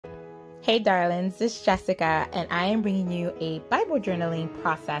Hey darlings, this is Jessica, and I am bringing you a Bible journaling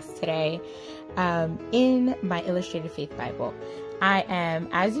process today in my Illustrated Faith Bible. I am,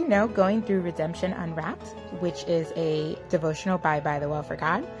 as you know, going through Redemption Unwrapped, which is a devotional by the Well for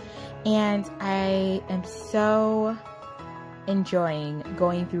God, and I am so enjoying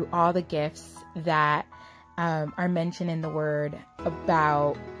going through all the gifts that are mentioned in the Word,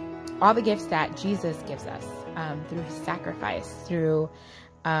 about all the gifts that Jesus gives us through his sacrifice, through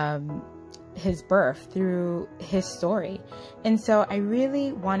his birth, through his story. And so I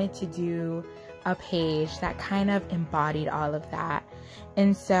really wanted to do a page that kind of embodied all of that.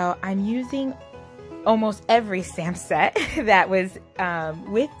 And so I'm using almost every stamp set that was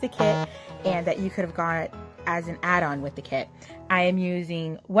with the kit and that you could have got as an add-on with the kit. I am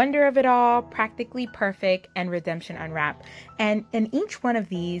using Wonder of It All, Practically Perfect, and Redemption Unwrapped. And in each one of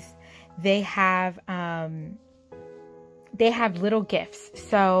these, they have little gifts.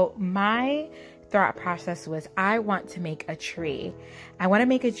 So my thought process was, I want to make a tree. I want to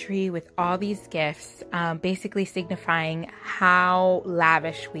make a tree with all these gifts, basically signifying how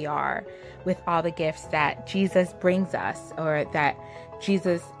lavish we are with all the gifts that Jesus brings us, or that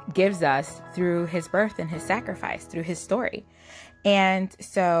Jesus gives us through his birth and his sacrifice, through his story. And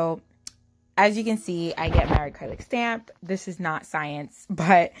so, as you can see, I get my acrylic stamp. This is not science,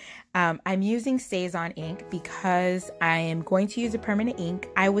 but I'm using StazOn ink because I am going to use a permanent ink.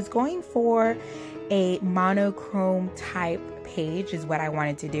 I was going for a monochrome type page is what I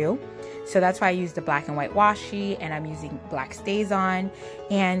wanted to do. So that's why I used the black and white washi, and I'm using black StazOn.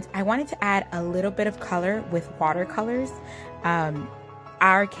 And I wanted to add a little bit of color with watercolors.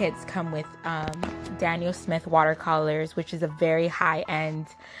 Our kits come with Daniel Smith watercolors, which is a very high-end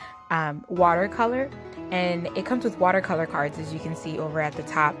watercolor, and it comes with watercolor cards, as you can see over at the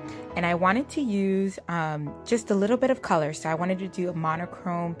top. And I wanted to use just a little bit of color, so I wanted to do a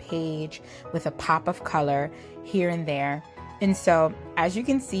monochrome page with a pop of color here and there. And so, as you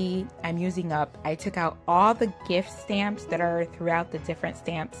can see, I'm using up, I took out all the gift stamps that are throughout the different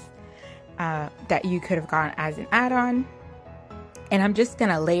stamps that you could have gotten as an add-on, and I'm just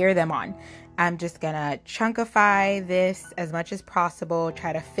gonna layer them on. I'm just gonna chunkify this as much as possible,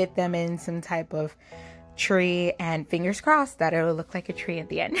 try to fit them in some type of tree, and fingers crossed that it'll look like a tree at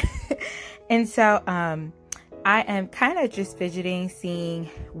the end. And so I am kind of just fidgeting, seeing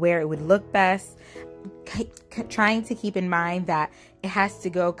where it would look best, trying to keep in mind that it has to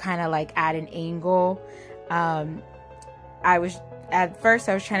go kind of like at an angle. At first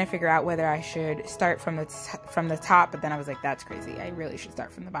I was trying to figure out whether I should start from the top, but then I was like, that's crazy. I really should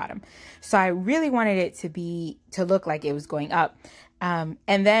start from the bottom. So I really wanted it to look like it was going up. And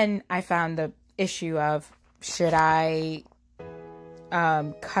then I found the issue of, should I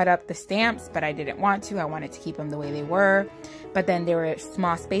cut up the stamps? But I didn't want to. I wanted to keep them the way they were. But then there were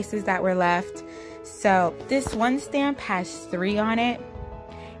small spaces that were left. So this one stamp has 3 on it.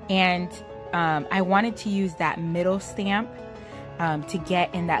 And I wanted to use that middle stamp to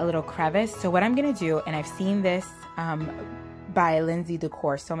get in that little crevice. So what I'm gonna do, and I've seen this by Lindsay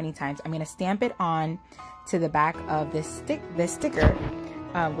Decor so many times, I'm gonna stamp it on to the back of this sticker,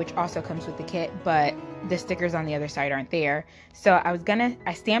 which also comes with the kit, but the stickers on the other side aren't there. So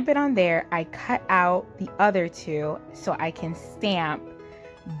I stamp it on there. I cut out the other 2 so I can stamp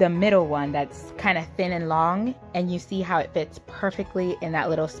the middle one that's kind of thin and long, and you see how it fits perfectly in that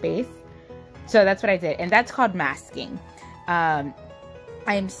little space. So that's what I did, and that's called masking.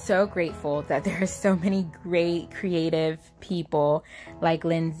 I am so grateful that there are so many great creative people like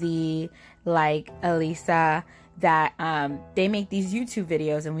Lindsay, like Elisa, that they make these YouTube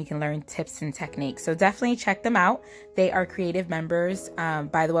videos and we can learn tips and techniques. So definitely check them out. They are creative members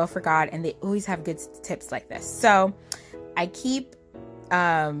by the Well for God, and they always have good tips like this. So I keep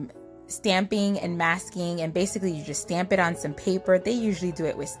stamping and masking, and basically you just stamp it on some paper. They usually do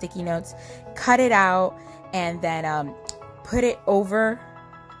it with sticky notes. Cut it out, and then put it over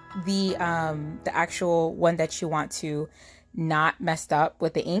the actual one that you want to not messed up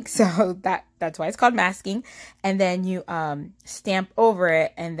with the ink. So that's why it's called masking. And then you stamp over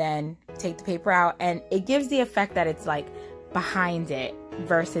it, and then take the paper out, and it gives the effect that it's like behind it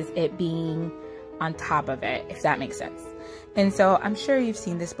versus it being on top of it, if that makes sense. And so I'm sure you've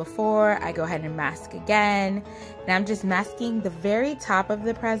seen this before. I go ahead and mask again, and I'm just masking the very top of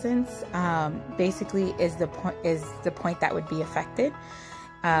the presents. Basically is the point that would be affected.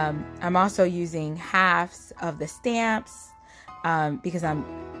 I'm also using halves of the stamps because I'm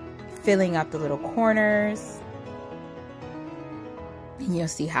filling up the little corners. And you'll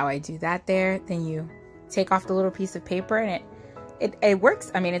see how I do that there. Then you take off the little piece of paper, and it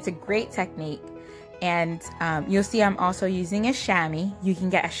works. I mean, it's a great technique. And you'll see I'm also using a chamois. You can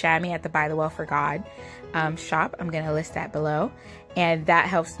get a chamois at the By the Well for God shop. I'm going to list that below. And that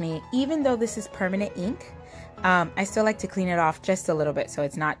helps me, even though this is permanent ink, I still like to clean it off just a little bit so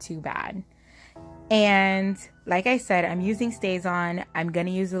it's not too bad. And like I said, I'm using StazOn. I'm going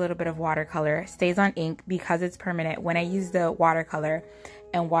to use a little bit of watercolor, StazOn ink, because it's permanent. When I use the watercolor,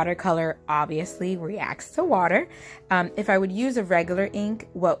 and watercolor obviously reacts to water. If I would use a regular ink,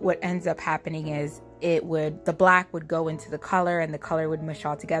 what ends up happening is the black would go into the color and the color would mush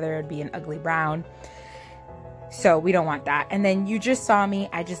all together. It'd be an ugly brown. So we don't want that. And then you just saw me,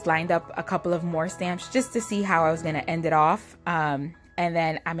 I just lined up a couple of more stamps just to see how I was going to end it off. And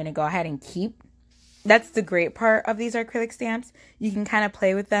then I'm going to go ahead and keep. That's the great part of these acrylic stamps. You can kind of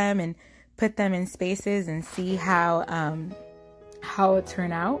play with them and put them in spaces and see how it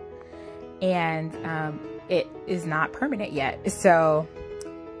turned out. And it is not permanent yet. So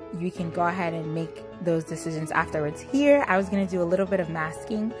you can go ahead and make those decisions afterwards. Here, I was going to do a little bit of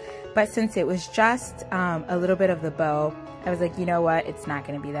masking, but since it was just a little bit of the bow, I was like, you know what? It's not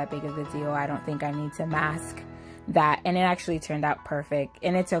going to be that big of a deal. I don't think I need to mask that. And it actually turned out perfect.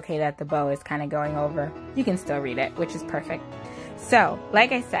 And it's okay that the bow is kind of going over. You can still read it, which is perfect. So,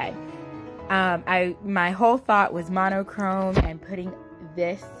 like I said, my whole thought was monochrome and putting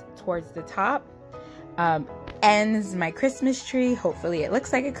this towards the top. Ends my Christmas tree. Hopefully it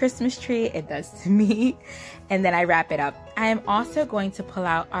looks like a Christmas tree. It does to me. And then I wrap it up. I am also going to pull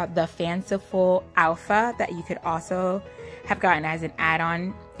out the fanciful alpha that you could also have gotten as an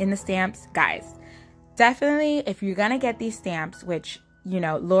add-on in the stamps. Guys, definitely if you're gonna get these stamps, which, you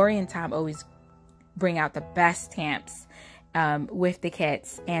know, Lori and Tom always bring out the best stamps with the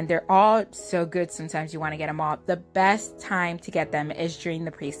kits, and they're all so good. Sometimes you want to get them all. The best time to get them is during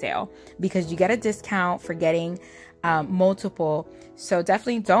the pre-sale because you get a discount for getting multiple. So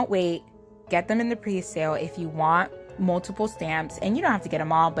definitely don't wait. Get them in the pre-sale if you want multiple stamps, and you don't have to get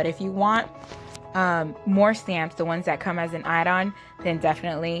them all, but if you want more stamps, the ones that come as an add-on, then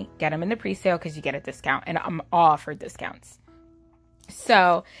definitely get them in the pre-sale because you get a discount, and I'm all for discounts.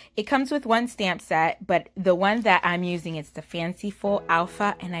 So it comes with one stamp set, but the one that I'm using is the Fanciful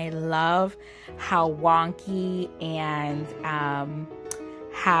Alpha, and I love how wonky and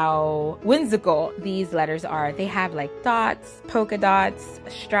how whimsical these letters are. They have like dots, polka dots,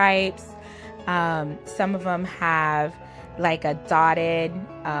 stripes. Some of them have like a dotted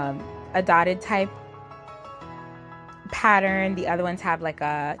type pattern. The other ones have like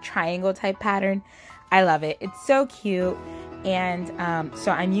a triangle type pattern. I love it. It's so cute. And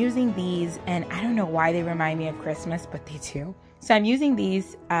so I'm using these, and I don't know why they remind me of Christmas, but they do. So I'm using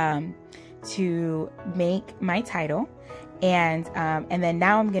these to make my title, and then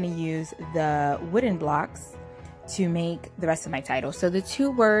now I'm going to use the wooden blocks to make the rest of my title. So the two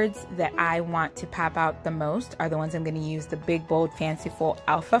words that I want to pop out the most are the ones I'm going to use the big, bold, fanciful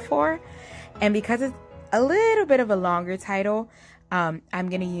alpha for. And because it's a little bit of a longer title, I'm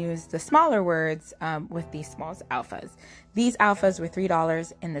going to use the smaller words with these small alphas. These alphas were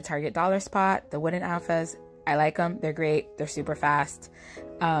 $3 in the Target dollar spot. The wooden alphas, I like them. They're great. They're super fast.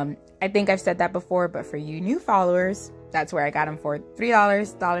 I think I've said that before, but for you new followers, that's where I got them for.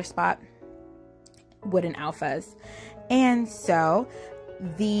 $3, dollar spot, wooden alphas. And so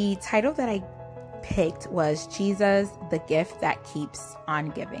the title that I picked was Jesus, the Gift That Keeps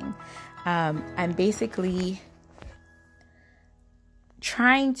on Giving. I'm basically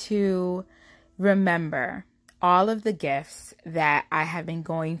trying to remember all of the gifts that I have been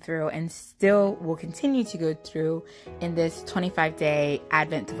going through and still will continue to go through in this 25-day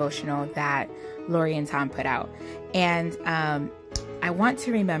Advent devotional that Lori and Tom put out. And I want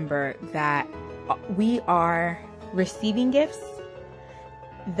to remember that we are receiving gifts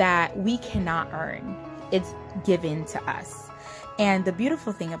that we cannot earn. It's given to us. And the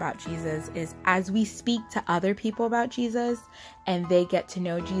beautiful thing about Jesus is as we speak to other people about Jesus and they get to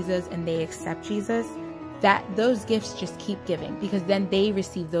know Jesus and they accept Jesus, that those gifts just keep giving, because then they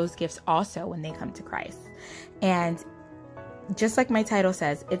receive those gifts also when they come to Christ. And just like my title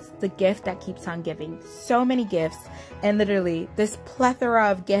says, it's the gift that keeps on giving. So many gifts, and literally this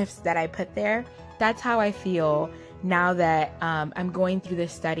plethora of gifts that I put there, that's how I feel now that I'm going through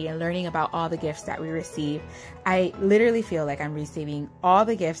this study and learning about all the gifts that we receive. I literally feel like I'm receiving all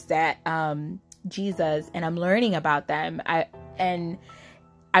the gifts that Jesus, and I'm learning about them. And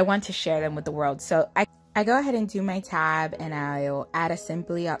I want to share them with the world. So I go ahead and do my tab and I'll add a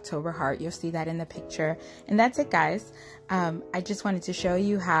Simply October heart. You'll see that in the picture. And that's it, guys. I just wanted to show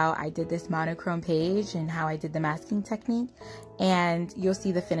you how I did this monochrome page and how I did the masking technique. And you'll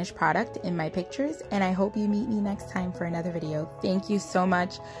see the finished product in my pictures. And I hope you meet me next time for another video. Thank you so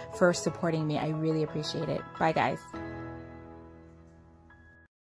much for supporting me. I really appreciate it. Bye, guys.